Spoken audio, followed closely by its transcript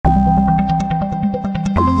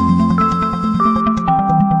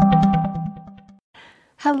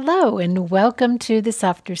Hello and welcome to the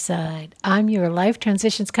softer side. I'm your life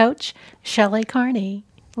transitions coach, Shelley Carney.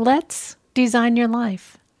 Let's design your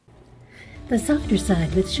life. The Softer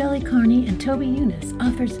Side with Shelley Carney and Toby Eunice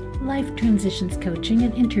offers life transitions coaching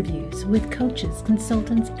and interviews with coaches,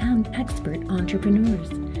 consultants, and expert entrepreneurs.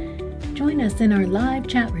 Join us in our live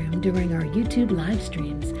chat room during our YouTube live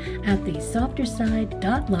streams at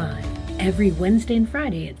thesofterside.live every Wednesday and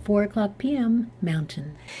Friday at 4 o'clock p.m.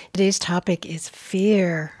 Mountain. Today's topic is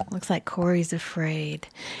fear. Looks like Corey's afraid.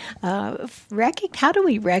 How do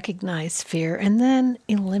we recognize fear and then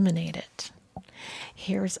eliminate it?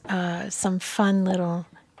 Here's some fun little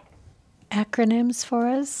acronyms for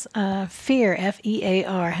us. Fear,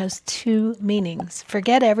 F-E-A-R, has two meanings.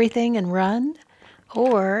 Forget everything and run,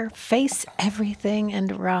 or face everything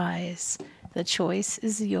and rise. The choice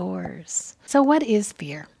is yours. So what is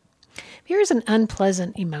fear? Fear is an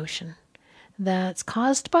unpleasant emotion that's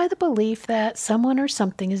caused by the belief that someone or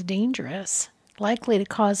something is dangerous, likely to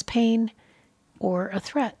cause pain or a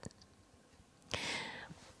threat.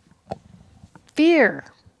 Fear.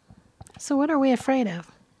 So what are we afraid of?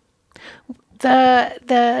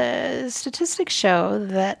 The statistics show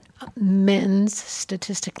that men's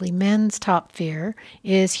top fear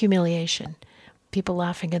is humiliation. People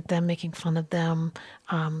laughing at them, making fun of them,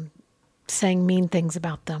 saying mean things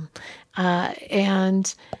about them.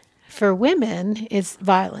 And for women, it's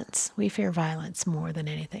violence. We fear violence more than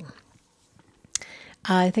anything.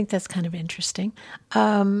 I think that's kind of interesting.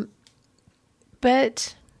 But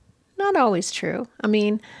not always true. I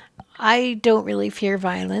mean, I don't really fear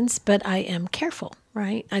violence, but I am careful,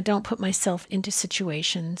 right? I don't put myself into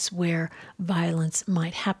situations where violence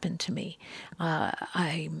might happen to me.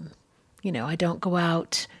 I don't go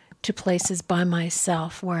out to places by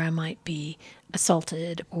myself where I might be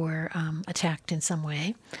assaulted or attacked in some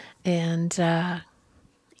way. And I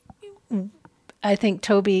think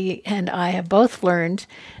Toby and I have both learned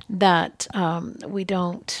that we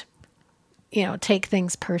don't, take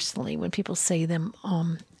things personally when people say them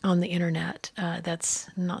on the internet. That's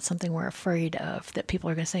not something we're afraid of, that people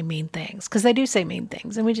are going to say mean things, because they do say mean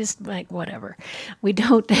things, and we just whatever. We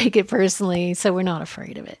don't take it personally, so we're not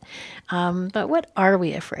afraid of it. But what are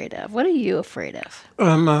we afraid of? What are you afraid of?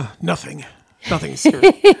 Nothing. Nothing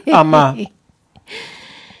scary.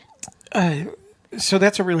 So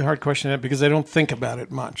that's a really hard question because I don't think about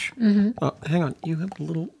it much. Mm-hmm. Hang on, you have a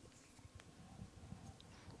little.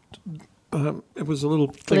 It was a little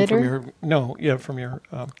thing Glitter? from your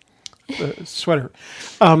sweater.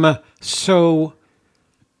 What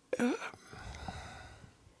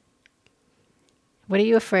are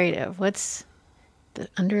you afraid of? What's the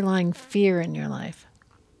underlying fear in your life?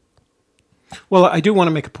 Well, I do want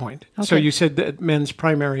to make a point. Okay. So you said that men's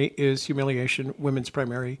primary is humiliation, women's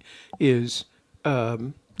primary is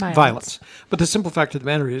violence. But the simple fact of the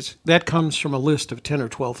matter is that comes from a list of 10 or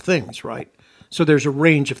 12 things, right? So there's a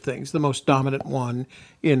range of things. The most dominant one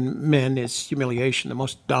in men is humiliation. The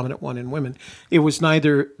most dominant one in women. It was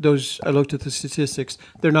neither those. I looked at the statistics.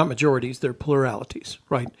 They're not majorities. They're pluralities,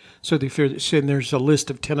 right? So there's a list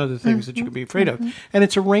of 10 other things that you can be afraid of, and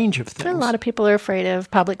it's a range of things. A lot of people are afraid of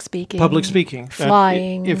public speaking.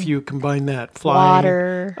 Flying. If you combine that, flying,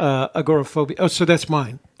 water, agoraphobia. Oh, so that's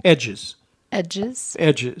mine. Edges.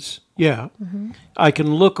 Yeah. Mm-hmm. I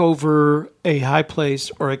can look over a high place,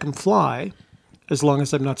 or I can fly, as long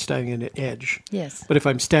as I'm not standing in an edge. Yes. But if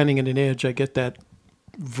I'm standing in an edge, I get that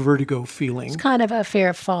vertigo feeling. It's kind of a fear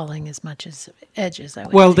of falling as much as edges, I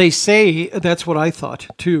would Well, think. they say, that's what I thought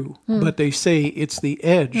too, but they say it's the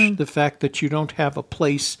edge, the fact that you don't have a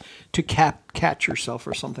place to catch yourself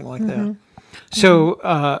or something like that. So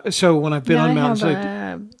when I've been on mountains...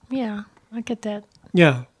 I get that.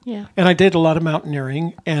 Yeah. Yeah. And I did a lot of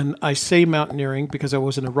mountaineering, and I say mountaineering because I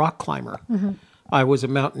wasn't a rock climber. Mm-hmm. I was a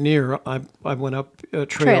mountaineer. I went up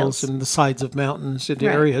trails and the sides of mountains into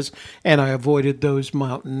areas, and I avoided those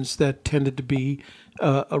mountains that tended to be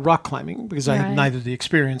a rock climbing because I had neither the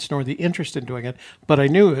experience nor the interest in doing it. But I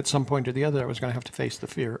knew at some point or the other I was going to have to face the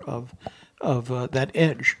fear of that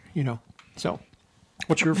edge, So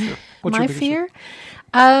what's your fear? What's My your fear?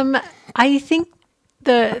 I think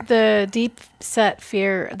the deep set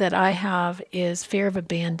fear that I have is fear of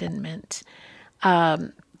abandonment.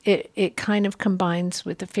 It kind of combines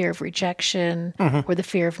with the fear of rejection or the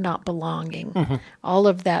fear of not belonging. All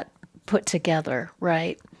of that put together,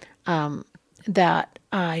 right? That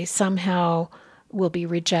I somehow will be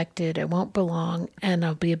rejected, I won't belong, and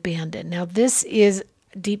I'll be abandoned. Now, this is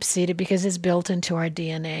deep-seated because it's built into our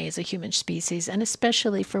DNA as a human species, and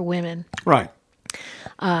especially for women. Right.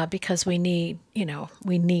 Because we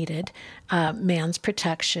needed man's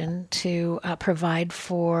protection to provide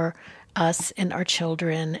for us and our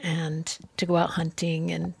children, and to go out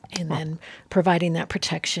hunting, and then providing that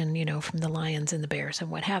protection, from the lions and the bears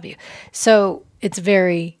and what have you. So it's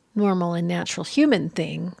very normal and natural human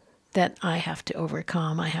thing that I have to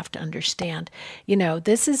overcome. I have to understand,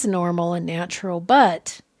 this is normal and natural,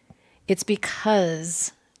 but it's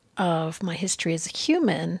because of my history as a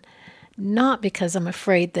human, not because I'm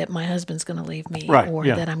afraid that my husband's going to leave me, or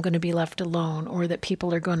that I'm going to be left alone, or that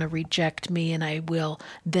people are going to reject me and I will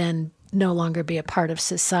then no longer be a part of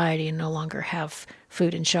society and no longer have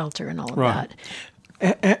food and shelter and all of that.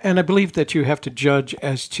 And I believe that you have to judge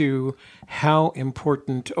as to how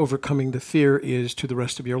important overcoming the fear is to the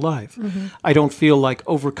rest of your life. Mm-hmm. I don't feel like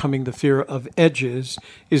overcoming the fear of edges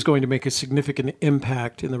is going to make a significant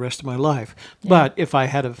impact in the rest of my life. Yeah. But if I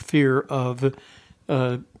had a fear of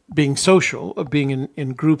being social, of being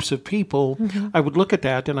in groups of people, mm-hmm. I would look at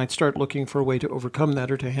that and I'd start looking for a way to overcome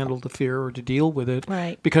that, or to handle the fear, or to deal with it.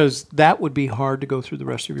 Right. Because that would be hard to go through the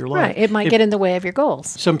rest of your life. Right. It might get in the way of your goals.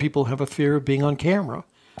 Some people have a fear of being on camera.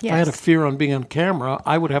 Yes. If I had a fear on being on camera,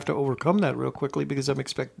 I would have to overcome that real quickly because I'm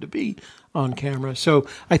expected to be on camera. So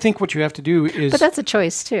I think what you have to do is... But that's a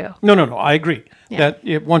choice too. No, I agree. Yeah.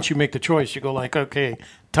 That once you make the choice, you go like, okay,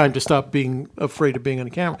 time to stop being afraid of being on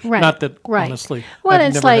camera. Right. Not that, honestly, well,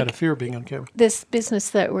 I've never had a fear of being on camera. This business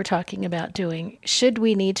that we're talking about doing, should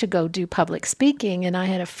we need to go do public speaking, and I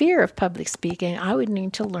had a fear of public speaking, I would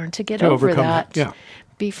need to learn to get over that. Yeah.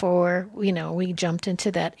 Before, we jumped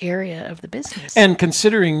into that area of the business. And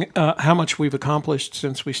considering how much we've accomplished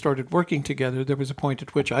since we started working together, there was a point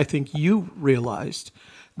at which I think you realized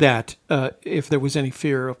that if there was any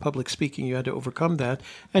fear of public speaking, you had to overcome that.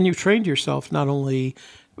 And you trained yourself, not only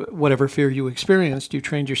whatever fear you experienced, you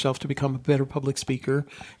trained yourself to become a better public speaker,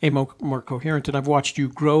 a more coherent. And I've watched you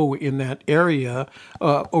grow in that area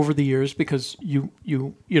over the years, because you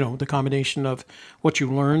the combination of what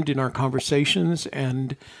you learned in our conversations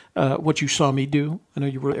and what you saw me do. I know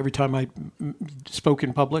you were, every time I spoke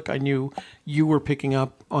in public, I knew you were picking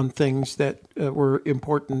up on things that were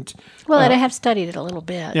important. Well, and I have studied it a little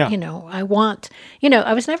bit. Yeah.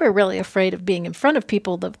 I was never really afraid of being in front of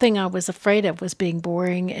people. The thing I was afraid of was being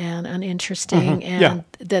boring and uninteresting, mm-hmm. and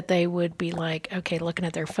that they would be like, okay, looking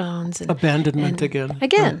at their phones. And abandonment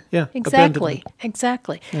again. Yeah, exactly.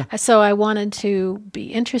 Yeah. So I wanted to be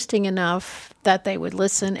interesting enough that they would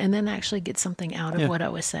listen and then actually get something out of what I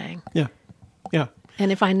was saying. Yeah.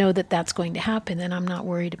 And if I know that that's going to happen, then I'm not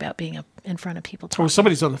worried about being up in front of people talking. When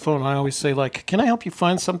somebody's on the phone, I always say, like, can I help you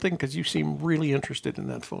find something? Because you seem really interested in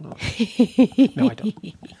that phone. No, I don't.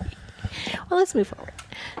 Well, let's move forward.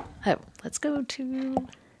 Let's go to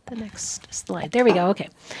the next slide. There we go. Okay.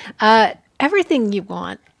 Everything you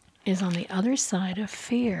want is on the other side of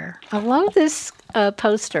fear. I love this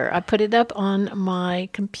poster. I put it up on my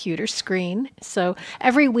computer screen. So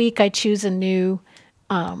every week I choose a new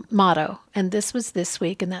motto, and this was this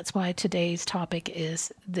week, and that's why today's topic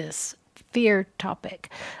is this fear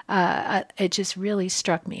topic. It just really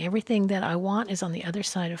struck me. Everything that I want is on the other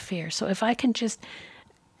side of fear. So if I can just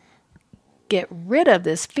get rid of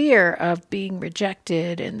this fear of being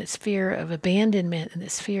rejected, and this fear of abandonment, and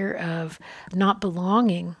this fear of not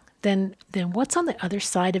belonging, then what's on the other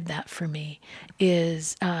side of that for me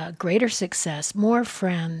is greater success, more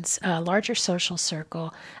friends, a larger social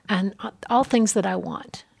circle, and all things that I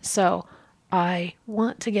want. So I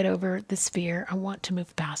want to get over this fear. I want to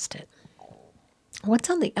move past it.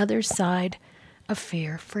 What's on the other side of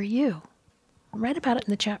fear for you? Write about it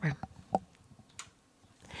in the chat room.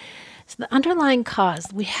 So the underlying cause,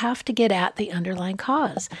 we have to get at the underlying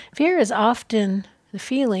cause. Fear is often the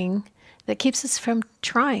feeling that keeps us from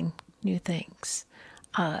trying new things.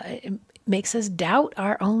 It makes us doubt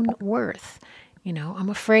our own worth. I'm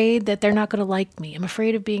afraid that they're not going to like me. I'm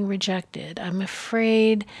afraid of being rejected. I'm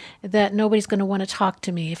afraid that nobody's going to want to talk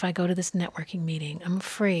to me if I go to this networking meeting. I'm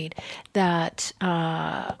afraid that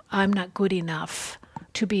I'm not good enough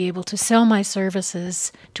to be able to sell my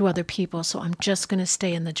services to other people, so I'm just going to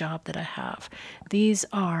stay in the job that I have. These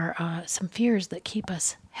are some fears that keep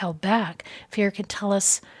us held back. Fear can tell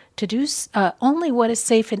us to do only what is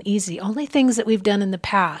safe and easy. Only things that we've done in the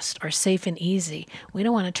past are safe and easy. We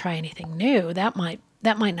don't want to try anything new. That might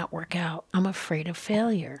not work out. I'm afraid of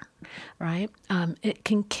failure, right? It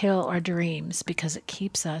can kill our dreams because it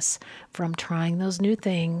keeps us from trying those new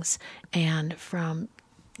things and from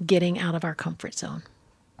getting out of our comfort zone.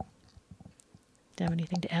 Do you have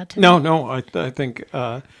anything to add to that? No. I think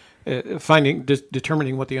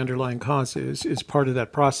determining what the underlying cause is part of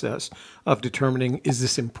that process of determining, is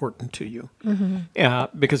this important to you?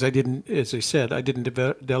 Mm-hmm. Because as I said, I didn't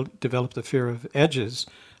develop the fear of edges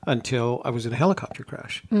until I was in a helicopter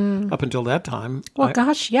crash. Up until that time, Well,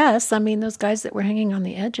 gosh, yes. I mean, those guys that were hanging on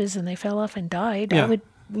the edges and they fell off and died, Yeah. I would,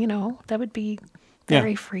 that would be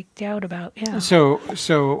very freaked out about. Yeah.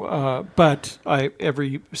 But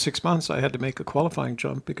every 6 months I had to make a qualifying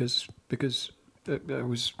jump because I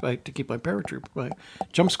had to keep my paratroop, my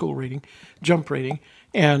jump rating,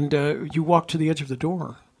 and you walk to the edge of the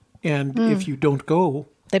door, and if you don't go,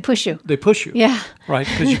 They push you. they push you. Yeah. Right,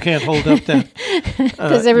 because you can't hold up that.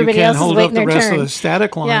 Because everybody you can't else is hold up waiting the their rest turn. of the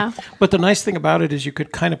static line. Yeah. But the nice thing about it is you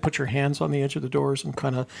could kind of put your hands on the edge of the doors and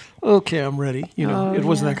kind of, okay, I'm ready. It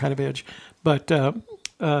wasn't that kind of edge, but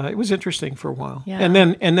it was interesting for a while. Yeah. And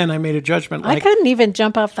then I made a judgment. I couldn't even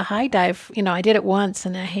jump off the high dive. I did it once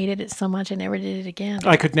and I hated it so much I never did it again.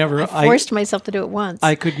 I could never. I forced myself to do it once.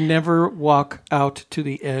 I could never walk out to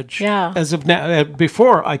the edge. Yeah. As of now,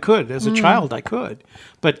 before I could. As a child, I could,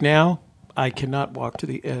 but now I cannot walk to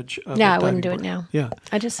the edge of. Yeah, a I wouldn't do diving it board. now. Yeah.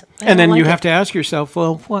 I And don't then you like have it. to ask yourself,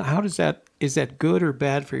 well, how does that? Is that good or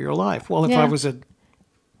bad for your life? Well, if Yeah. I was a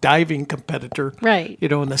diving competitor, Right.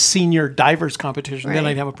 in the senior divers competition, then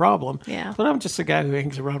Right. I'd have a problem. Yeah. But I'm just a guy who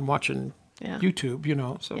hangs around watching Yeah.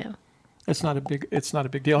 YouTube, so. Yeah. It's not a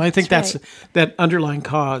big deal. I think That's that underlying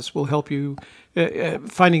cause will help you.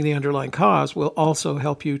 Finding the underlying cause will also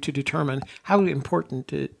help you to determine how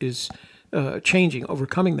important it is changing,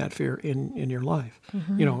 overcoming that fear in your life.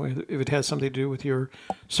 Mm-hmm. If it has something to do with your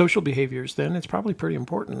social behaviors, then it's probably pretty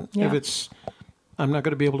important. Yeah. If it's, I'm not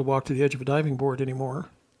going to be able to walk to the edge of a diving board anymore,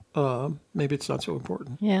 maybe it's not so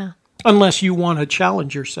important. Yeah. Unless you want to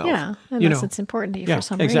challenge yourself. Yeah. Unless it's important to you for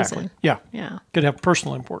some exactly. reason. Yeah. Yeah. Could have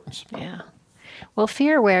personal importance. Yeah. Well,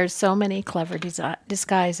 fear wears so many clever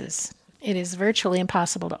disguises. It is virtually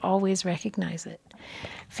impossible to always recognize it.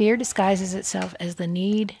 Fear disguises itself as the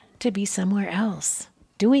need to be somewhere else,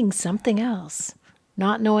 doing something else,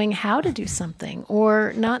 not knowing how to do something,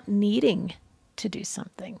 or not needing to do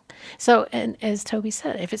something. So, and as Toby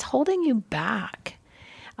said, if it's holding you back,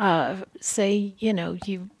 say,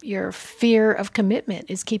 your fear of commitment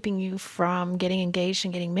is keeping you from getting engaged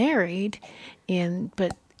and getting married,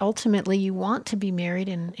 but ultimately you want to be married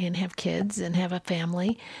and have kids and have a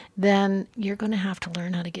family, then you're going to have to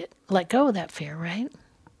learn how to let go of that fear, right?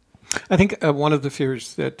 I think one of the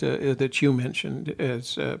fears that you mentioned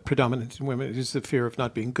as predominant in women is the fear of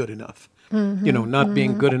not being good enough. Not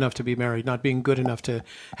being good enough to be married, not being good enough to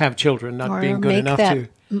have children, not being good enough to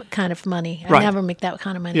kind of money. Right. I never make that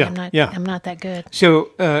kind of money. Yeah, I'm not that good.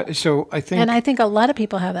 So I think, And I think a lot of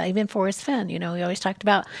people have that. Even Forrest Fenn, he always talked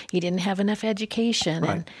about he didn't have enough education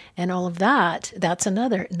Right. and all of that. That's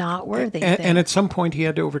another not worthy thing. and at some point he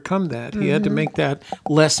had to overcome that. He had to make that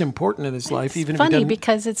less important in his life, even if he funny doesn't.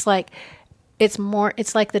 because it's like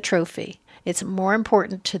the trophy. It's more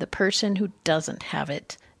important to the person who doesn't have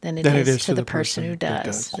it than it is to the person who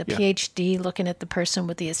does. The yeah. PhD looking at the person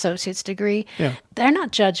with the associate's degree, Yeah. they're not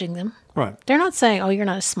judging them. Right. They're not saying, "Oh, you're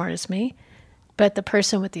not as smart as me." But the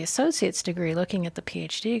person with the associate's degree looking at the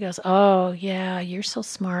PhD goes, "Oh, yeah, you're so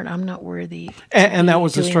smart. I'm not worthy." And that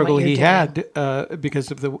was the doing struggle what he you're had because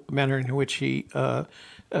of the manner in which he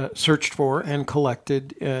searched for and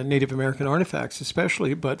collected Native American artifacts,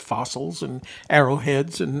 especially, but fossils and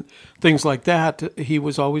arrowheads and things like that. He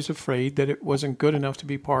was always afraid that it wasn't good enough to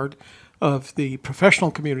be part of the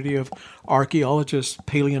professional community of archaeologists,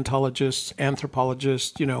 paleontologists,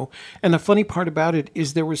 anthropologists, And the funny part about it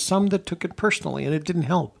is there was some that took it personally, and it didn't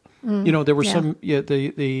help. There were some. Yeah,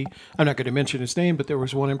 I'm not going to mention his name, but there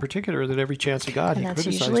was one in particular that every chance he got, And he that's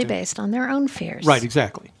criticized usually him. based on their own fears. Right,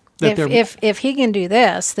 exactly. If he can do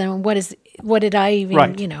this, then what did I even, Right.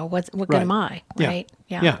 what good Right. am I, Yeah. right?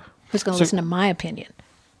 Yeah. Who's going to So- listen to my opinion?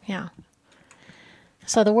 Yeah.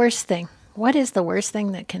 So what is the worst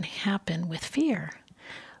thing that can happen with fear?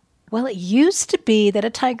 Well, it used to be that a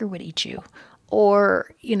tiger would eat you,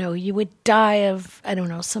 or, you would die of, I don't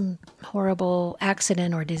know, some horrible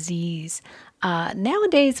accident or disease.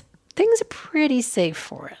 Nowadays, things are pretty safe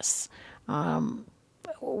for us.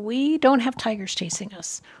 We don't have tigers chasing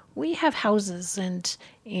us. We have houses and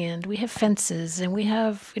we have fences and we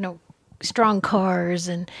have, strong cars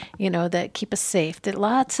and, that keep us safe. There are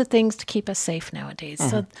lots of things to keep us safe nowadays.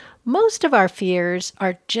 So most of our fears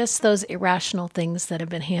are just those irrational things that have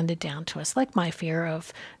been handed down to us, like my fear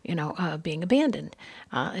of, being abandoned.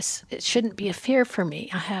 It shouldn't be a fear for me.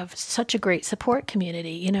 I have such a great support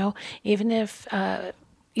community, even if, God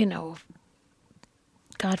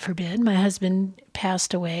forbid, my husband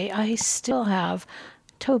passed away, I still have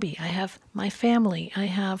Toby. I have my family. I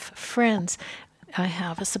have friends. I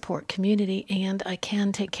have a support community, and I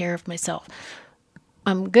can take care of myself.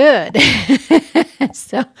 I'm good.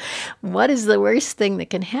 So what is the worst thing that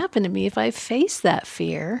can happen to me if I face that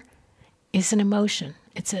fear is an emotion.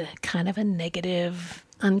 It's a kind of a negative,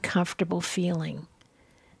 uncomfortable feeling.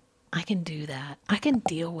 I can do that. I can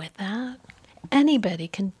deal with that. Anybody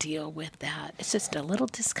can deal with that. It's just a little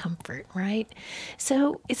discomfort, right?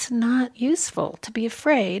 So it's not useful to be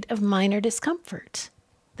afraid of minor discomfort.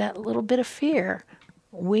 That little bit of fear,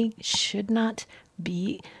 we should not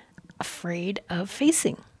be afraid of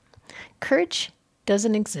facing. Courage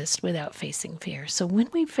doesn't exist without facing fear. So when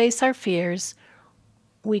we face our fears,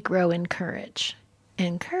 we grow in courage.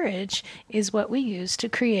 And courage is what we use to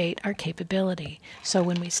create our capability. So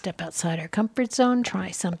when we step outside our comfort zone, try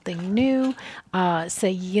something new, say,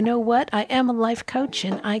 you know what, I am a life coach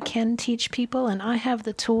and I can teach people and I have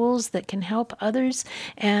the tools that can help others.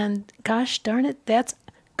 And gosh darn it, that's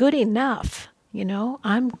good enough. You know,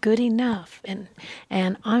 I'm good enough and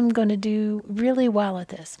I'm going to do really well at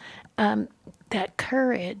this. That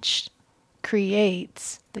courage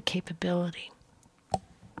creates the capability.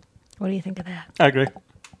 What do you think of that? I agree.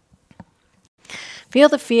 Feel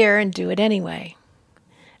the fear and do it anyway.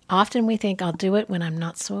 Often we think I'll do it when I'm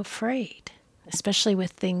not so afraid, especially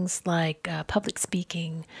with things like public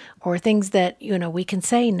speaking or things that, you know, we can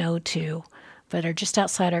say no to, but are just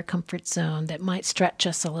outside our comfort zone that might stretch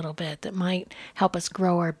us a little bit, that might help us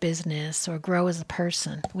grow our business or grow as a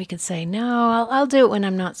person. We can say, no, I'll do it when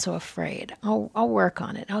I'm not so afraid. I'll work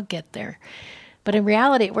on it. I'll get there. But in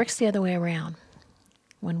reality, it works the other way around.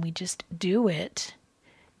 When we just do it,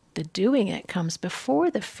 the doing it comes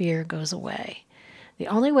before the fear goes away. The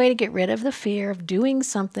only way to get rid of the fear of doing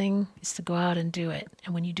something is to go out and do it.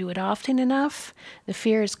 And when you do it often enough, the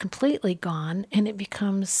fear is completely gone and it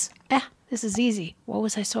becomes, this is easy. What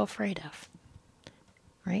was I so afraid of?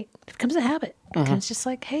 Right? It becomes a habit. And it's just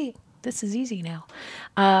like, hey, this is easy now.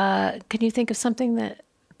 Can you think of something that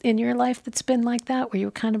in your life that's been like that, where you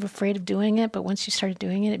were kind of afraid of doing it, but once you started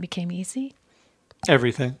doing it, it became easy?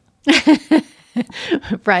 Everything.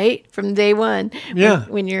 Right? From day one. Yeah.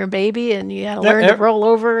 When you're a baby and you got to learn to roll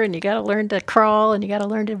over and you got to learn to crawl and you got to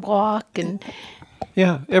learn to walk and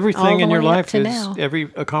yeah, everything in your life is now. Every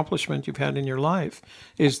accomplishment you've had in your life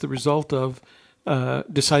is the result of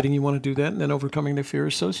deciding you want to do that and then overcoming the fear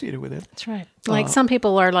associated with it. That's right. Like some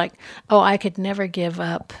people are like, oh, I could never give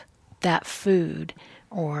up that food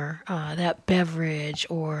or that beverage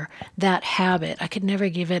or that habit. I could never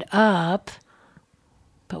give it up.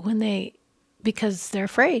 But because they're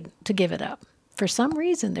afraid to give it up. For some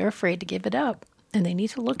reason, they're afraid to give it up. And they need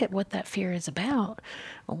to look at what that fear is about.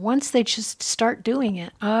 Once they just start doing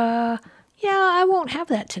it, I won't have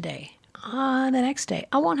that today. The next day,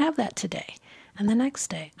 I won't have that today. And the next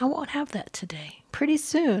day, I won't have that today. Pretty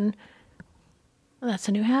soon, that's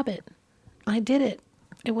a new habit. I did it.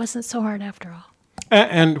 It wasn't so hard after all.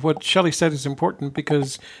 And what Shelley said is important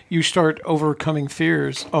because you start overcoming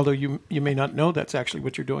fears, although you may not know that's actually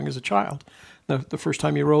what you're doing as a child. The first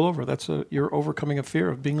time you roll over, you're overcoming a fear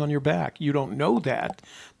of being on your back. You don't know that,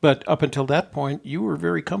 but up until that point, you were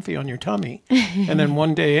very comfy on your tummy. And then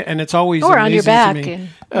one day, and it's always or amazing on your back,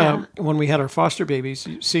 to me when we had our foster babies,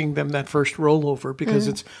 seeing them that first rollover because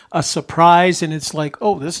it's a surprise and it's like,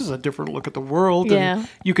 oh, this is a different look at the world. Yeah. And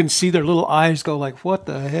you can see their little eyes go like, what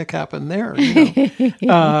the heck happened there? You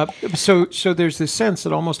know? So there's this sense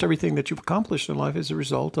that almost everything that you've accomplished in life is a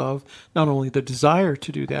result of not only the desire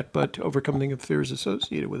to do that, but overcoming the fears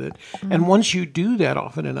associated with it. And once you do that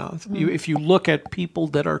often enough, if you look at people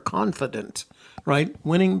that are confident, right?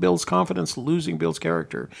 Winning builds confidence, losing builds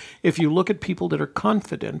character. If you look at people that are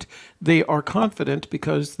confident, they are confident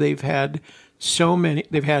because they've had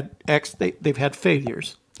they've had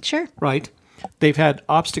failures. Sure. Right? They've had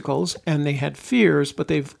obstacles and they had fears, but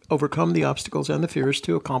they've overcome the obstacles and the fears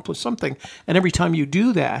to accomplish something. And every time you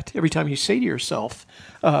do that, every time you say to yourself,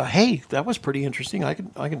 hey, that was pretty interesting. I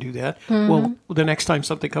can do that. Well, the next time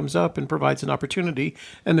something comes up and provides an opportunity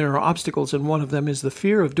and there are obstacles and one of them is the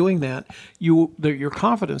fear of doing that, your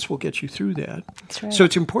confidence will get you through that. That's right. So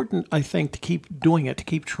it's important, I think, to keep doing it, to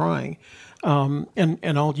keep trying. And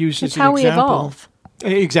I'll use as an example. It's how we evolve.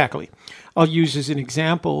 Exactly. I'll use as an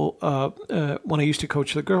example, when I used to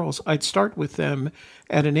coach the girls, I'd start with them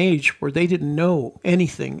at an age where they didn't know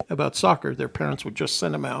anything about soccer. Their parents would just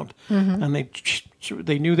send them out, and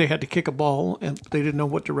they knew they had to kick a ball, and they didn't know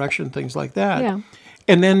what direction, things like that. Yeah.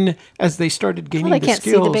 And then as they started gaining Well, the they skills.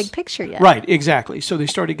 can't see the big picture yet. Right, exactly. So they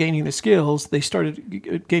started gaining the skills. They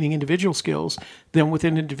started gaining individual skills. Then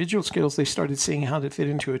within individual skills, they started seeing how to fit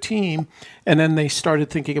into a team. And then they started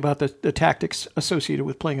thinking about the tactics associated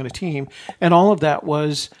with playing on a team. And all of that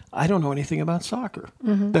was, I don't know anything about soccer.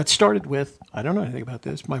 That started with, I don't know anything about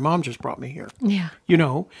this. My mom just brought me here. Yeah. You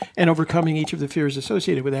know, and overcoming each of the fears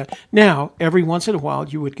associated with that. Now, every once in a while,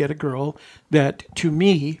 you would get a girl that, to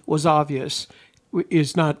me, was obvious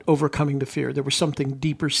is not overcoming the fear. There was something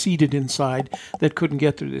deeper seated inside that couldn't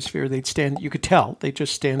get through this fear. They'd stand, you could tell, they'd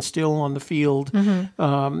just stand still on the field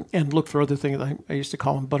and look for other things. I used to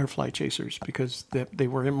call them butterfly chasers because they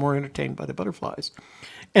were more entertained by the butterflies.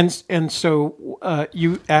 And so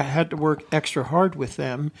you had to work extra hard with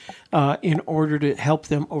them in order to help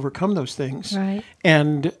them overcome those things, right.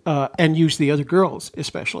 And use the other girls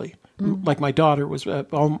especially. Like my daughter was,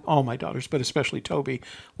 all my daughters, but especially Toby,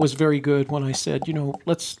 was very good when I said, you know,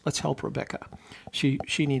 let's help Rebecca. She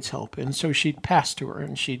needs help, and so she'd pass to her,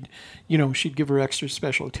 and she'd give her extra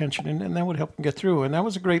special attention, and that would help them get through. And that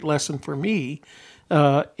was a great lesson for me,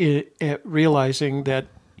 realizing that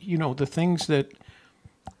the things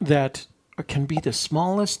that can be the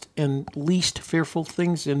smallest and least fearful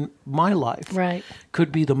things in my life Right.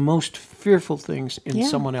 could be the most fearful things in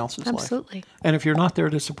someone else's absolutely. life. And if you're not there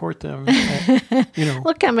to support them,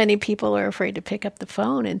 Look how many people are afraid to pick up the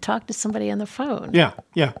phone and talk to somebody on the phone. Yeah.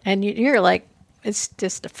 And you're like, it's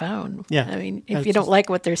just a phone. Yeah. I mean, if It's you don't just- like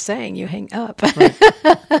what they're saying, you hang up. Right.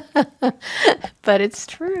 But it's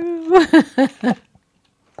true.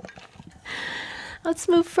 Let's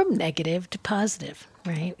move from negative to positive,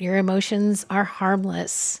 right? Your emotions are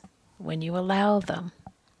harmless when you allow them.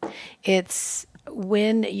 It's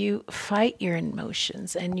when you fight your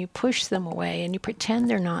emotions and you push them away and you pretend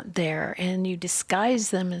they're not there and you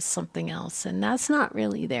disguise them as something else, and that's not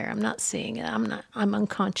really there. I'm not seeing it. I'm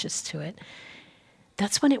unconscious to it.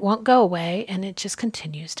 That's when it won't go away and it just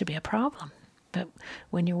continues to be a problem. But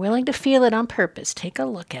when you're willing to feel it on purpose, take a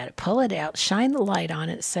look at it, pull it out, shine the light on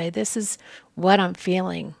it, say, this is what I'm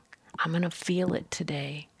feeling. I'm going to feel it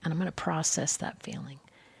today, and I'm going to process that feeling.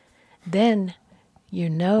 Then you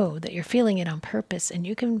know that you're feeling it on purpose, and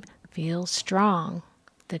you can feel strong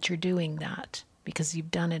that you're doing that because you've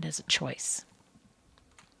done it as a choice.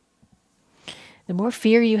 The more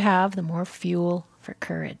fear you have, the more fuel for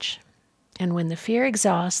courage. And when the fear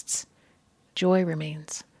exhausts, joy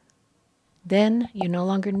remains. Then you no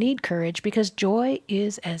longer need courage because joy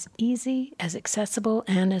is as easy, as accessible,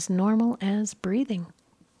 and as normal as breathing.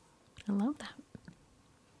 I love that.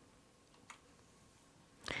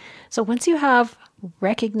 So once you have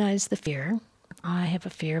recognized the fear, I have a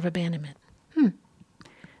fear of abandonment.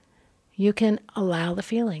 You can allow the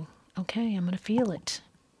feeling. Okay, I'm going to feel it.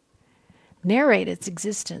 Narrate its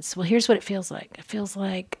existence. Well, here's what it feels like. It feels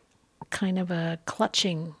like kind of a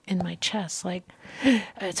clutching in my chest, like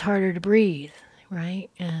it's harder to breathe, right?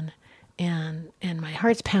 And my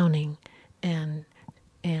heart's pounding, and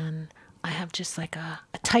I have just like a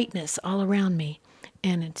tightness all around me,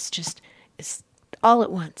 and it's all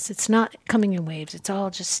at once. It's not coming in waves. It's all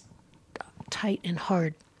just tight and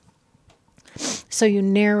hard. So you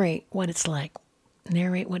narrate what it's like,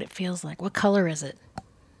 narrate what it feels like. What color is it?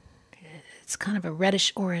 It's kind of a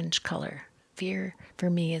reddish orange color. Fear for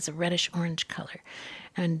me is a reddish orange color.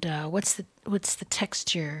 And what's the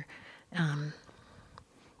texture?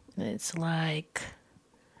 It's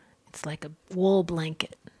like a wool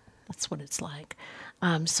blanket. That's what it's like.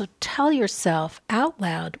 So tell yourself out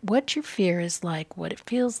loud what your fear is like, what it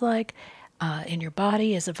feels like in your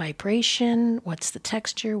body as a vibration, what's the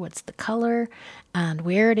texture, what's the color, and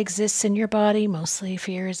where it exists in your body. Mostly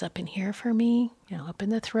fear is up in here for me, up in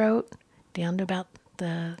the throat, down to about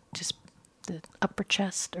the upper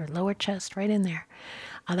chest or lower chest, right in there.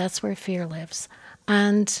 That's where fear lives.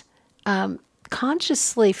 And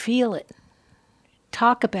consciously feel it,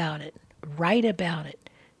 talk about it, write about it.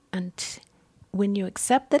 And when you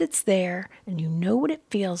accept that it's there and you know what it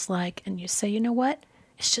feels like and you say, you know what,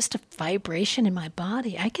 it's just a vibration in my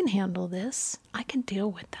body. I can handle this. I can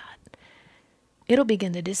deal with that. It'll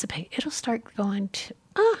begin to dissipate. It'll start going to,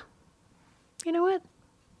 you know what,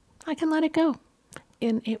 I can let it go.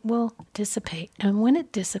 And it will dissipate. And when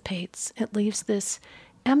it dissipates, it leaves this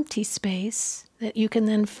empty space that you can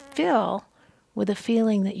then fill with a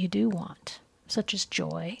feeling that you do want, such as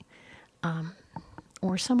joy,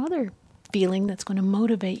 or some other feeling that's going to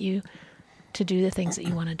motivate you to do the things that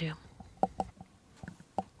you want to do.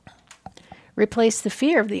 Replace the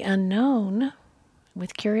fear of the unknown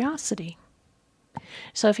with curiosity.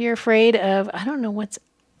 So if you're afraid of, I don't know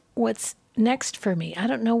what's next for me, I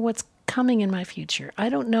don't know what's coming in my future. I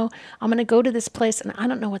don't know. I'm going to go to this place and I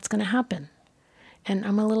don't know what's going to happen. And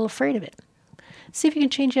I'm a little afraid of it. See if you can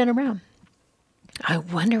change that around. I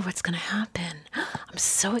wonder what's going to happen. I'm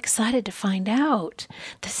so excited to find out.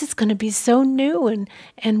 This is going to be so new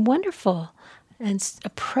and wonderful. And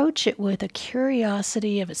approach it with a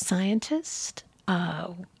curiosity of a scientist,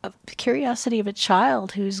 a curiosity of a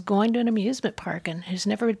child who's going to an amusement park and who's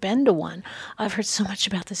never been to one. I've heard so much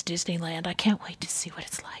about this Disneyland. I can't wait to see what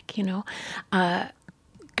it's like,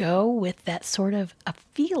 Go with that sort of a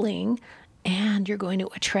feeling, and you're going to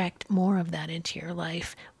attract more of that into your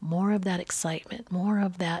life, more of that excitement, more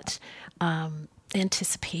of that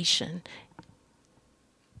anticipation.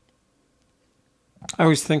 I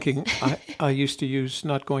was thinking, I used to use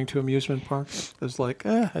not going to amusement parks as like,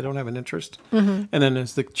 I don't have an interest. And then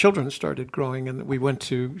as the children started growing and we went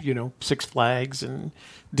to, Six Flags and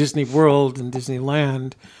Disney World and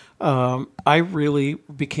Disneyland, I really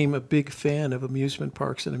became a big fan of amusement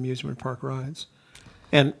parks and amusement park rides.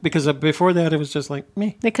 And because before that, it was just like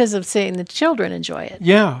me. Because of seeing the children enjoy it.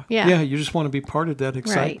 Yeah. You just want to be part of that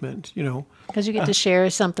excitement, Because you get to share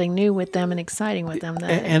something new with them and exciting with them.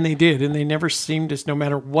 And they did. And they never seemed as, no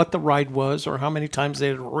matter what the ride was or how many times they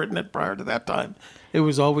had ridden it prior to that time, it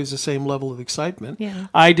was always the same level of excitement. Yeah.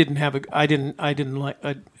 I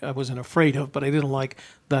wasn't afraid of, but I didn't like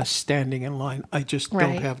the standing in line. I just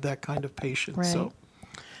don't have that kind of patience. Right. So,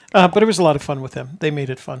 but it was a lot of fun with them. They made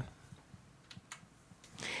it fun.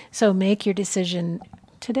 So make your decision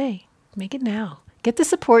today. Make it now. Get the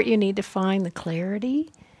support you need to find the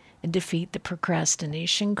clarity and defeat the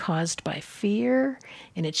procrastination caused by fear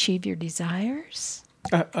and achieve your desires.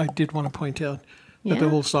 I did want to point out that the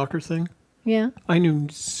whole soccer thing, I knew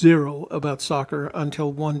zero about soccer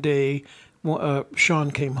until one day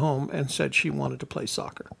Sean came home and said she wanted to play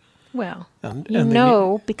soccer. Well, and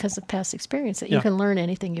because of past experience that you can learn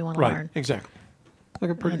anything you want to learn. Right, exactly.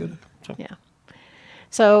 Like a pretty good. So. Yeah.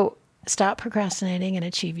 So stop procrastinating and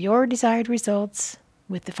achieve your desired results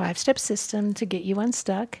with the 5-step system to get you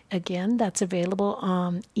unstuck. Again, that's available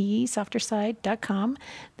on esofterside.com.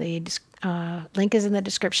 The link is in the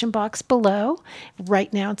description box below.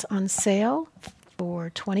 Right now it's on sale for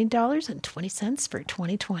 $20.20 for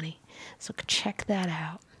 2020. So check that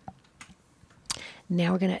out.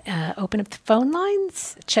 Now we're going to open up the phone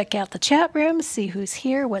lines, check out the chat room, see who's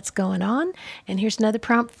here, what's going on. And here's another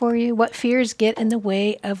prompt for you. What fears get in the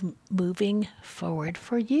way of moving forward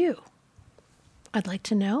for you? I'd like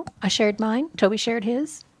to know. I shared mine. Toby shared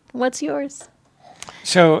his. What's yours?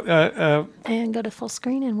 So, and go to full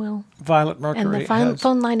screen and we'll... Violet Mercury And the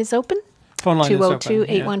phone line is open. Phone line is open.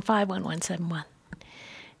 202-815-1171.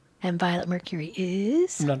 And Violet Mercury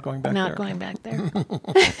is... I'm not going back Not there. going back there.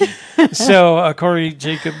 So Corey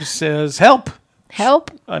Jacobs says, help.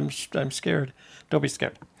 Help. I'm scared. Don't be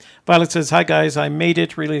scared. Violet says, hi, guys. I made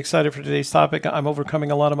it. Really excited for today's topic. I'm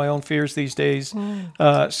overcoming a lot of my own fears these days.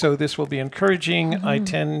 So this will be encouraging. I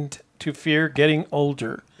tend to fear getting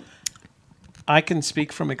older. I can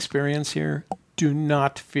speak from experience here. Do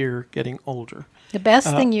not fear getting older. The best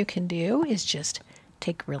thing you can do is just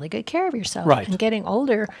take really good care of yourself. Right. And getting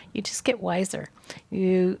older, you just get wiser.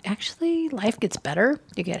 Life gets better.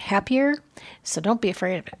 You get happier. So don't be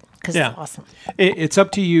afraid of it because it's awesome. It's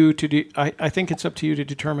up to you to do. I think it's up to you to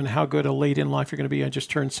determine how good a late in life you're going to be. I just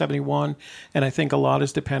turned 71, and I think a lot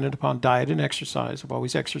is dependent upon diet and exercise. I've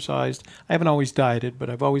always exercised. I haven't always dieted, but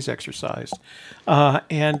I've always exercised.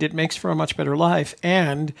 And it makes for a much better life.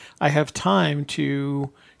 And I have time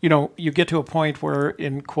to... you get to a point where,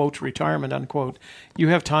 in quote, retirement, unquote, you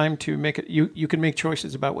have time to make it, you can make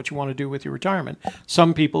choices about what you want to do with your retirement.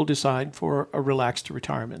 Some people decide for a relaxed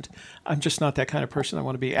retirement. I'm just not that kind of person. I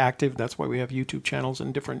want to be active. That's why we have YouTube channels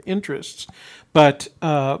and different interests. But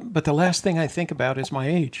the last thing I think about is my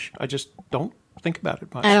age. I just don't think about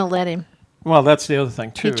it much. I don't let him. Well, that's the other thing,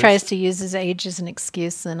 too. He tries to use his age as an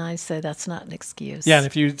excuse, and I say that's not an excuse. Yeah, and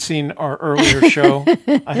if you'd seen our earlier show,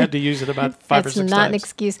 I had to use it about 5 or 6 times. That's not an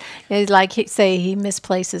excuse. It's like he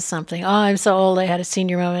misplaces something. Oh, I'm so old, I had a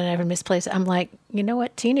senior moment, I never misplaced it. I'm like, you know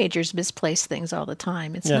what? Teenagers misplace things all the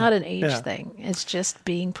time. It's not an age thing. It's just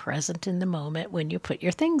being present in the moment when you put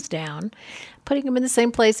your things down, putting them in the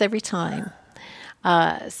same place every time.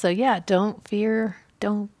 Don't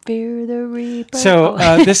fear the reaper. So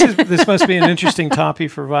this must be an interesting topic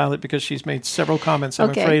for Violet because she's made several comments. I'm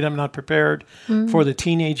afraid I'm not prepared for the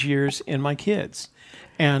teenage years in my kids.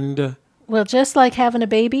 And well, just like having a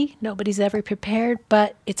baby, nobody's ever prepared,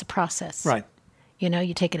 but it's a process. Right.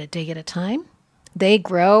 You take it a day at a time. They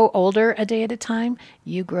grow older a day at a time.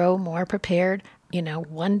 You grow more prepared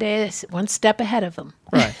one step ahead of them.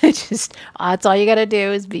 Right. That's all you got to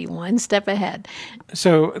do is be one step ahead.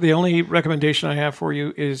 So the only recommendation I have for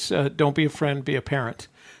you is don't be a friend, be a parent.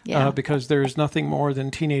 Yeah. Because there's nothing more than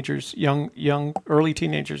teenagers, young, early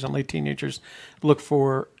teenagers and late teenagers look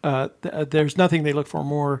for. There's nothing they look for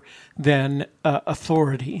more than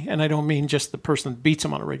authority, and I don't mean just the person that beats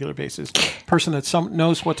them on a regular basis. Person that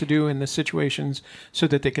knows what to do in the situations, so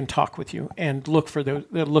that they can talk with you and look for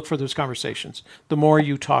those conversations. The more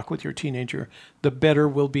you talk with your teenager, the better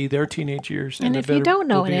will be their teenage years. And if you don't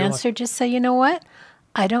know an answer, just say, you know what,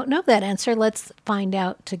 I don't know that answer. Let's find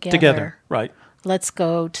out together. Together, right. Let's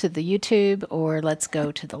go to the YouTube, or let's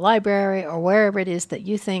go to the library, or wherever it is that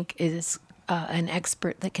you think is an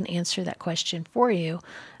expert that can answer that question for you.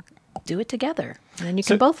 Do it together, and then you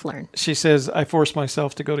can both learn. She says, I forced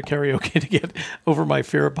myself to go to karaoke to get over my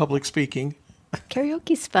fear of public speaking.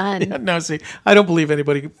 Karaoke's fun. Yeah, no, see, I don't believe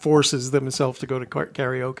anybody forces themselves to go to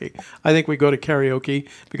karaoke. I think we go to karaoke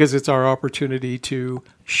because it's our opportunity to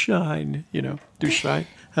shine, do shine.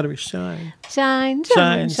 How do we shine? Shine.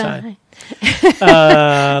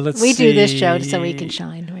 Let's we see. do this show so we can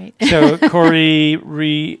shine, right? So Corey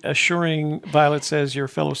reassuring Violet says, your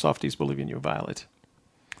fellow softies believe in you, Violet.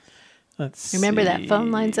 Remember that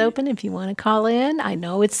phone line's open if you want to call in. I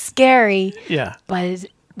know it's scary. Yeah. But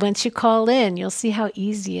once you call in, you'll see how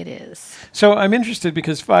easy it is. So I'm interested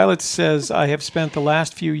because Violet says, I have spent the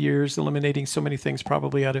last few years eliminating so many things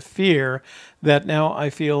probably out of fear that now I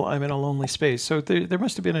feel I'm in a lonely space. So there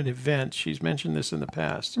must have been an event. She's mentioned this in the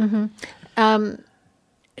past. Mm-hmm.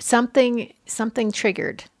 Something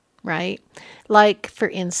triggered, right? Like, for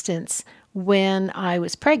instance, when I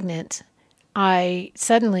was pregnant, I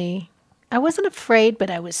wasn't afraid, but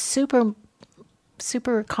I was super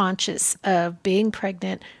conscious of being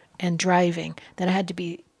pregnant and driving, that I had to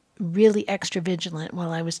be really extra vigilant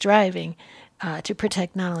while I was driving to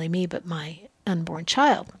protect not only me, but my unborn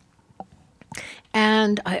child.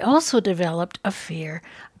 And I also developed a fear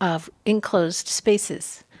of enclosed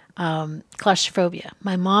spaces, claustrophobia.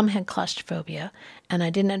 My mom had claustrophobia, and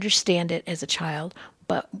I didn't understand it as a child.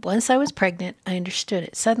 But once I was pregnant, I understood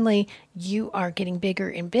it. Suddenly, you are getting bigger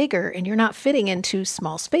and bigger, and you're not fitting into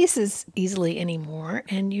small spaces easily anymore.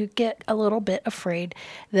 And you get a little bit afraid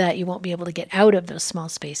that you won't be able to get out of those small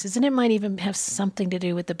spaces. And it might even have something to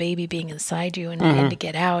do with the baby being inside you and needing to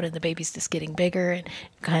get out, and the baby's just getting bigger. And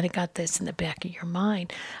you kind of got this in the back of your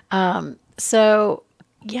mind.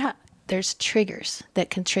 There's triggers that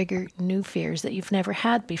can trigger new fears that you've never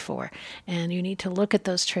had before. And you need to look at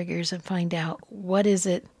those triggers and find out, what is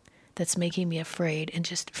it that's making me afraid, and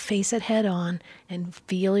just face it head on and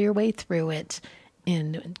feel your way through it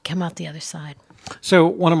and come out the other side. So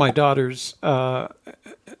one of my daughters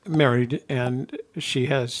married, and she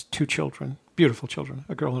has 2 children, beautiful children,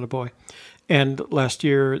 a girl and a boy. And last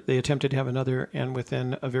year they attempted to have another, and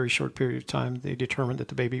within a very short period of time, they determined that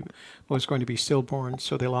the baby was going to be stillborn,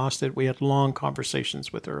 so they lost it. We had long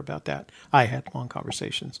conversations with her about that. I had long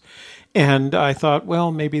conversations. And I thought,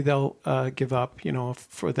 well, maybe they'll give up,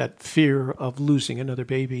 for that fear of losing another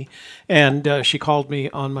baby. And she called me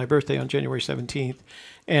on my birthday on January 17th,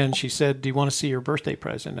 and she said, do you want to see your birthday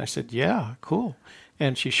present? I said, yeah, cool.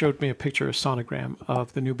 And she showed me a picture, a sonogram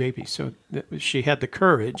of the new baby. So she had the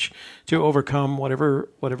courage to overcome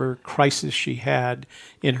whatever crisis she had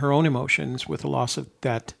in her own emotions with the loss of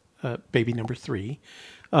that baby number 3.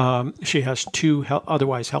 She has 2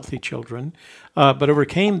 otherwise healthy children, but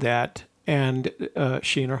overcame that. And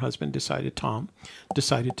she and her husband Tom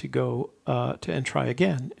decided to go and try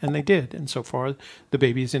again, and they did. And so far, the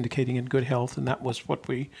baby is indicating in good health, and that was what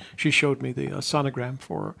she showed me the sonogram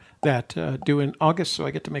for that due in August. So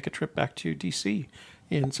I get to make a trip back to D.C.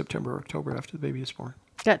 in September or October after the baby is born.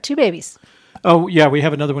 Got 2 babies. Oh yeah, we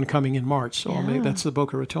have another one coming in March. So that's the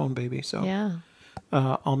Boca Raton baby. So yeah.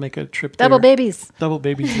 I'll make a trip Double babies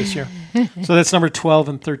this year. So that's number 12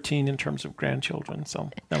 and 13 in terms of grandchildren.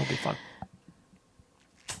 So that'll be fun.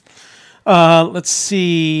 Let's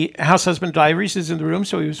see. House Husband Diaries is in the room,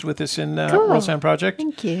 so he was with us in Roseanne Project.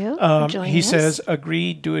 Thank you. He says,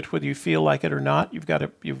 "Agree. Do it whether you feel like it or not. You've got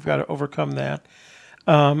to overcome that."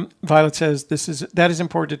 Violet says, that is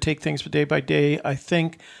important to take things day by day. I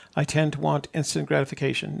think I tend to want instant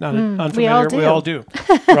gratification. Not unfamiliar. We all do.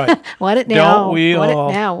 Right. Want it now. Don't we want all?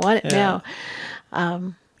 It now. Want it now.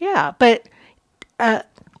 But a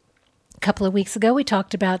couple of weeks ago, we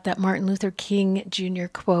talked about that Martin Luther King Jr.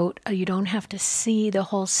 quote, you don't have to see the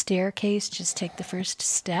whole staircase, just take the first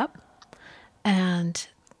step, and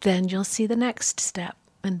then you'll see the next step,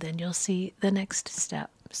 and then you'll see the next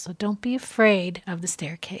step. So don't be afraid of the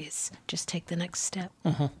staircase. Just take the next step.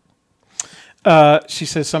 Mm-hmm. She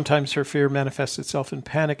says sometimes her fear manifests itself in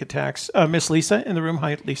panic attacks. Miss Lisa in the room.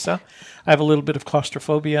 Hi, Lisa. I have a little bit of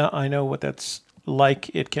claustrophobia. I know what that's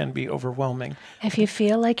like. It can be overwhelming. If you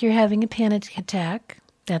feel like you're having a panic attack,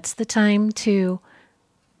 that's the time to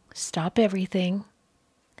stop everything.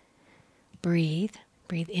 Breathe.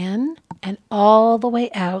 Breathe in and all the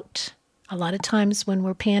way out. A lot of times when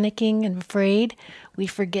we're panicking and afraid, we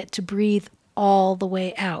forget to breathe all the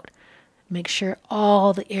way out. Make sure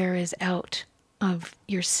all the air is out of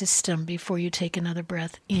your system before you take another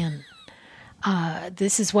breath in.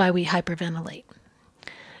 This is why we hyperventilate.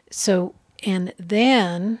 So, and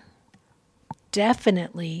then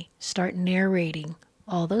definitely start narrating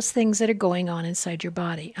all those things that are going on inside your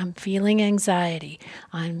body. I'm feeling anxiety.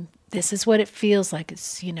 This is what it feels like.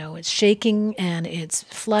 It's, it's shaking and it's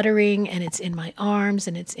fluttering and it's in my arms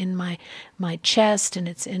and it's in my chest and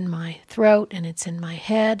it's in my throat and it's in my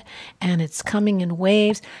head and it's coming in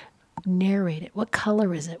waves. Narrate it. What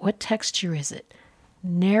color is it? What texture is it?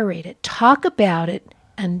 Narrate it. Talk about it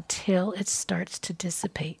until it starts to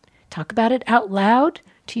dissipate. Talk about it out loud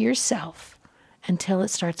to yourself until it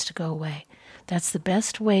starts to go away. That's the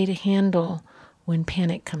best way to handle when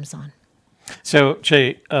panic comes on. So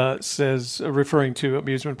Jay says, referring to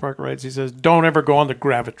amusement park rides, he says, don't ever go on the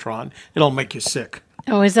Gravitron. It'll make you sick.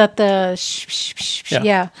 Oh, is that the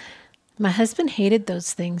yeah. My husband hated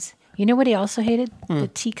those things. You know what he also hated? The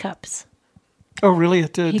teacups. Oh, really?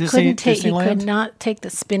 At Disneyland? He could not take the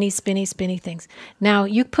spinny things. Now,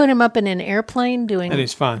 you put him up in an airplane doing and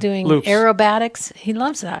he's fine. Doing Loops. aerobatics. He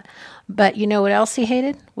loves that. But you know what else he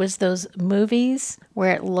hated? Was those movies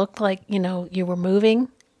where it looked like, you were moving.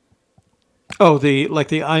 Oh, the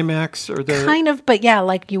IMAX or the kind of, but yeah,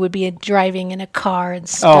 like you would be driving in a car and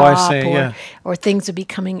stop, or things would be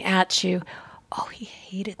coming at you. Oh, he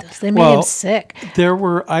hated those. They made him sick.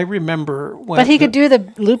 I remember when, but he could do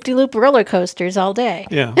the loop-de-loop roller coasters all day.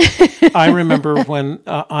 Yeah, I remember when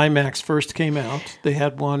IMAX first came out. They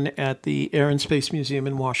had one at the Air and Space Museum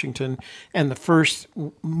in Washington, and the first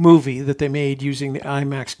movie that they made using the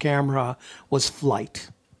IMAX camera was Flight.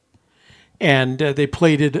 And they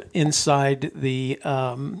played it inside the,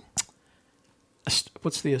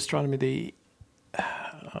 what's the astronomy,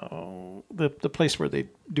 the place where they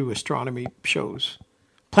do astronomy shows,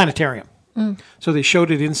 planetarium. So they showed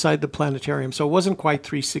it inside the planetarium. So it wasn't quite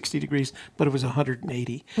 360 degrees, but it was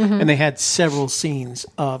 180. And they had several scenes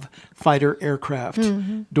of fighter aircraft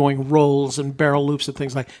doing rolls and barrel loops and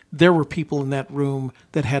things like that. There were people in that room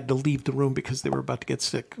that had to leave the room because they were about to get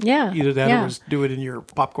sick. Yeah. Either that or was do it in your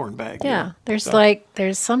popcorn bag. Yeah.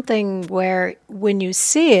 There's something where when you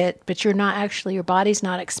see it, but your body's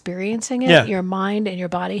not experiencing it. Your mind and your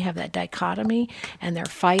body have that dichotomy and they're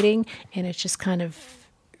fighting and it's just kind of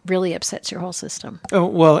really upsets your whole system. Oh,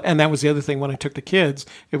 well, and that was the other thing when I took the kids.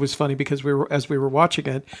 It was funny because as we were watching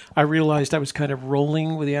it, I realized I was kind of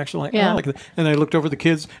rolling with the action, and I looked over the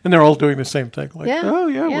kids, and they're all doing the same thing. Like,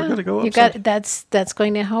 we're going to go upside. That's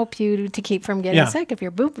going to help you to keep from getting sick if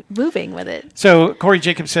you're moving with it. So Corey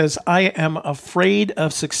Jacobs says, I am afraid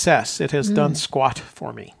of success. It has done squat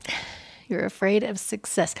for me. You're afraid of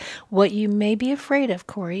success. What you may be afraid of,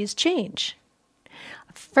 Corey, is change.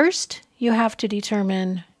 First, you have to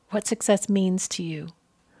determine what success means to you,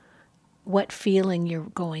 what feeling you're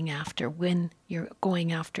going after when you're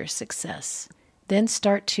going after success. Then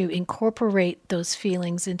start to incorporate those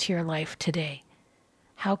feelings into your life today.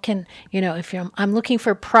 How can, if I'm looking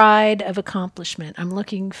for pride of accomplishment, I'm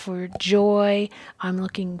looking for joy, I'm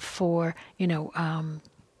looking for,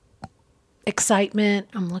 excitement,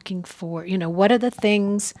 I'm looking for, what are the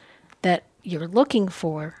things that you're looking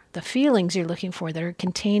for, the feelings you're looking for that are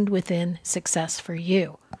contained within success for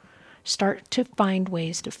you. Start to find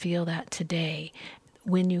ways to feel that today.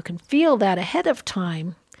 When you can feel that ahead of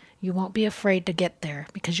time, you won't be afraid to get there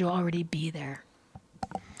because you'll already be there.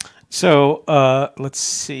 So let's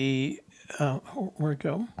see. Where'd it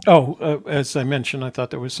go? Oh, as I mentioned, I thought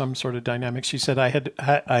there was some sort of dynamic. She said I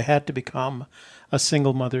had to become a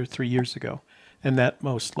single mother 3 years ago, and that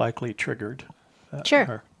most likely triggered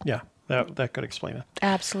her. Yeah. That could explain it.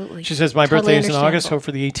 Absolutely. She says, my birthday is in August, hope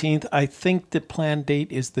for the 18th. I think the planned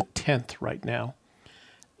date is the 10th right now.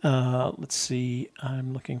 Let's see.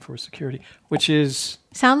 I'm looking for security, which is...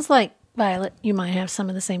 Sounds like, Violet, you might have some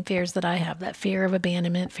of the same fears that I have. That fear of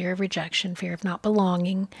abandonment, fear of rejection, fear of not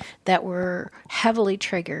belonging, that were heavily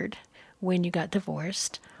triggered when you got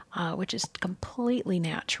divorced, which is completely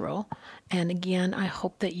natural. And again, I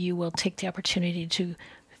hope that you will take the opportunity to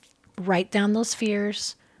write down those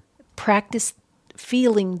fears, practice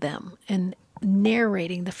feeling them and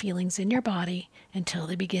narrating the feelings in your body until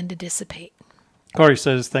they begin to dissipate. Corey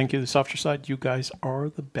says, thank you, The Softer Side. You guys are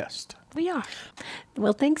the best. We are.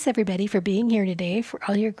 Well, thanks everybody for being here today, for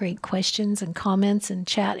all your great questions and comments and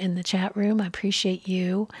chat in the chat room. I appreciate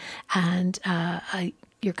you and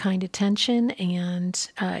your kind attention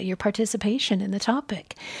and your participation in the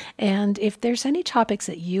topic. And if there's any topics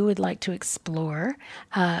that you would like to explore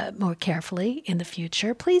more carefully in the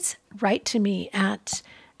future, please write to me at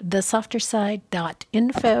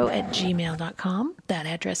thesofterside.info@gmail.com. That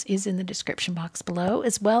address is in the description box below,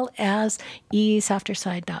 as well as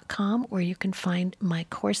esofterside.com, where you can find my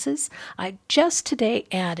courses. I just today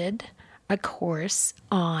added a course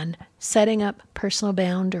on setting up personal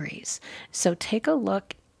boundaries. So take a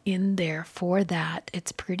look in there for that.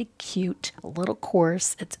 It's pretty cute, a little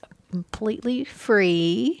course. It's completely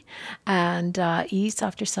free, and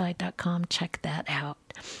esofterside.com. Check that out.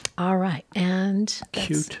 All right, and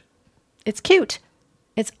Cute. It's cute.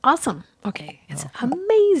 It's awesome. Okay, it's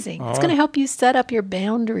amazing. It's going to help you set up your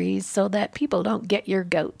boundaries so that people don't get your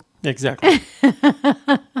goat. Exactly.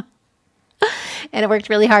 And it worked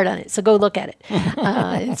really hard on it, so go look at it.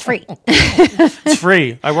 It's free. It's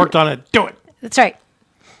free. I worked on it. Do it. That's right.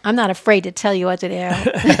 I'm not afraid to tell you what to do.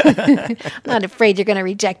 I'm not afraid you're going to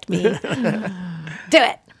reject me. Do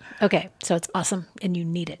it. Okay, so it's awesome, and you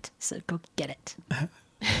need it, so go get it.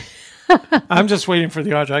 I'm just waiting for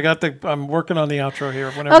the outro. I'm working on the outro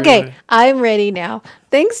here. Whenever you're Okay, ready. I'm ready now.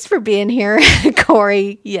 Thanks for being here,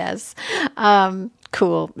 Corey. Yes.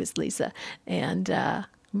 Cool, Miss Lisa, and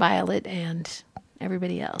Violet, and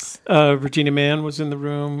everybody else. Regina Mann was in the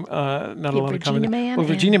room. Not a lot of Regina comment. Mann. Well,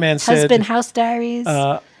 Regina Mann said, Husband House Diaries.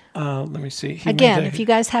 let me see. He Again, made if you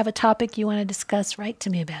guys have a topic you want to discuss, write to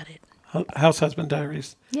me about it. House Husband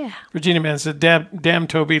Diaries. Yeah. Regina Mann said, damn,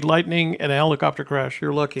 Toby, lightning and a helicopter crash.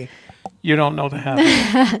 You're lucky. You don't know that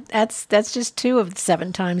happened. That's just 2 of the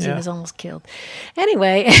 7 times he Yeah. was almost killed.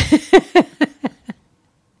 Anyway,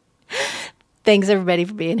 thanks everybody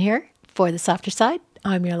for being here for The Softer Side.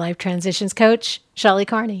 I'm your life transitions coach, Shelley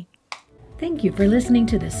Carney. Thank you for listening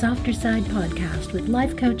to The Softer Side podcast with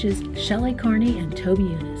life coaches Shelley Carney and Toby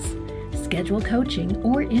Younis. Schedule coaching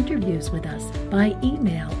or interviews with us by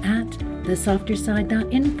email at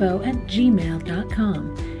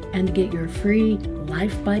thesofterside.info@gmail.com and get your free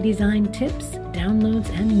Life by Design tips, downloads,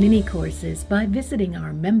 and mini courses by visiting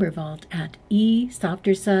our member vault at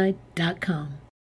esofterside.com.